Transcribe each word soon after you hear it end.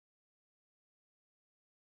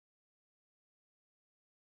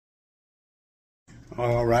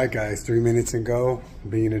All right, guys, 3 minutes and go.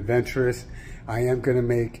 Being adventurous, I am gonna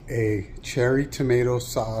make a cherry tomato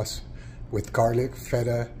sauce with garlic,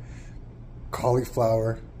 feta,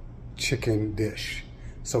 cauliflower chicken dish.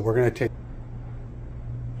 So we're gonna take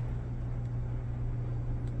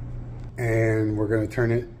and we're gonna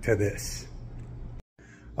turn it to this.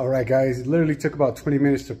 All right, guys, it literally took about 20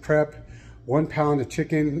 minutes to prep. 1 pound of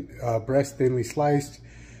chicken, breast thinly sliced,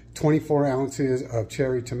 24 ounces of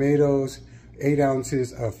cherry tomatoes, 8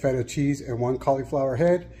 ounces of feta cheese, and 1 cauliflower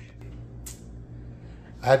head.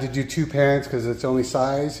 I had to do 2 pans because it's only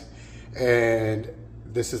size, and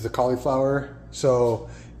this is the cauliflower. So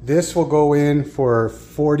this will go in for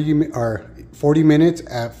 40 minutes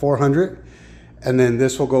at 400, and then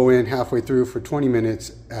this will go in halfway through for 20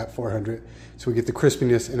 minutes at 400. So we get the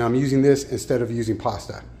crispiness, and I'm using this instead of using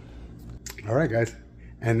pasta. All right, guys,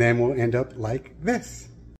 and then we'll end up like this.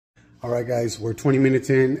 All right, guys, we're 20 minutes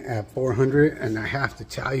in at 400, and I have to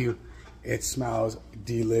tell you, it smells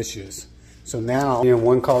delicious. So now,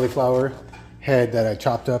 1 cauliflower head that I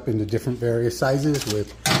chopped up into different various sizes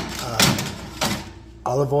with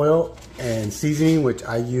olive oil and seasoning, which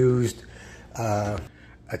I used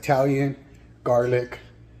Italian, garlic,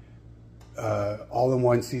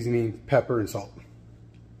 all-in-one seasoning, pepper, and salt.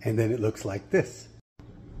 And then it looks like this.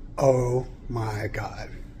 Oh my God.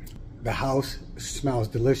 The house smells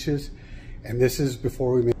delicious, and this is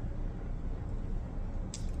before we make.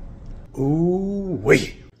 Ooh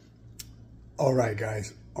wait! All right,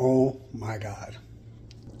 guys. Oh my God!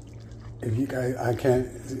 If you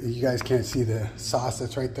guys can't see the sauce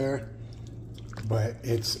that's right there, but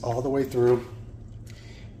it's all the way through.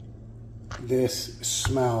 This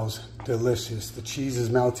smells delicious. The cheese is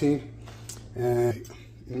melting, and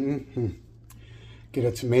get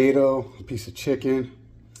a tomato, a piece of chicken.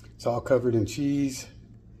 It's all covered in cheese,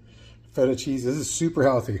 feta cheese. This is super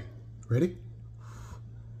healthy. Ready?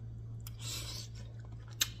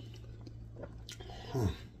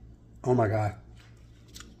 Oh my God.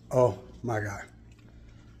 Oh my God.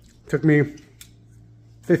 Took me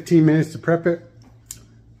 15 minutes to prep it.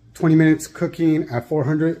 20 minutes cooking at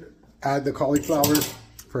 400. Add the cauliflower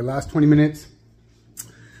for the last 20 minutes.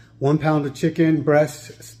 1 pound of chicken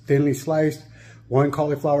breast, thinly sliced. 1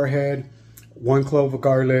 cauliflower head. 1 clove of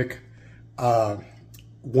garlic, 1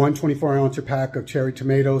 24-ounce pack of cherry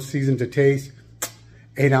tomatoes, seasoned to taste,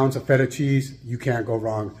 8 ounces of feta cheese. You can't go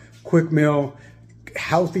wrong. Quick meal,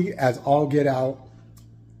 healthy as all get out.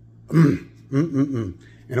 In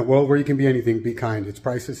a world where you can be anything, be kind. It's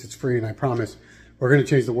priceless, it's free, and I promise we're gonna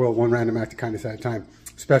change the world one random act of kindness at a time,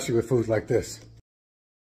 especially with foods like this.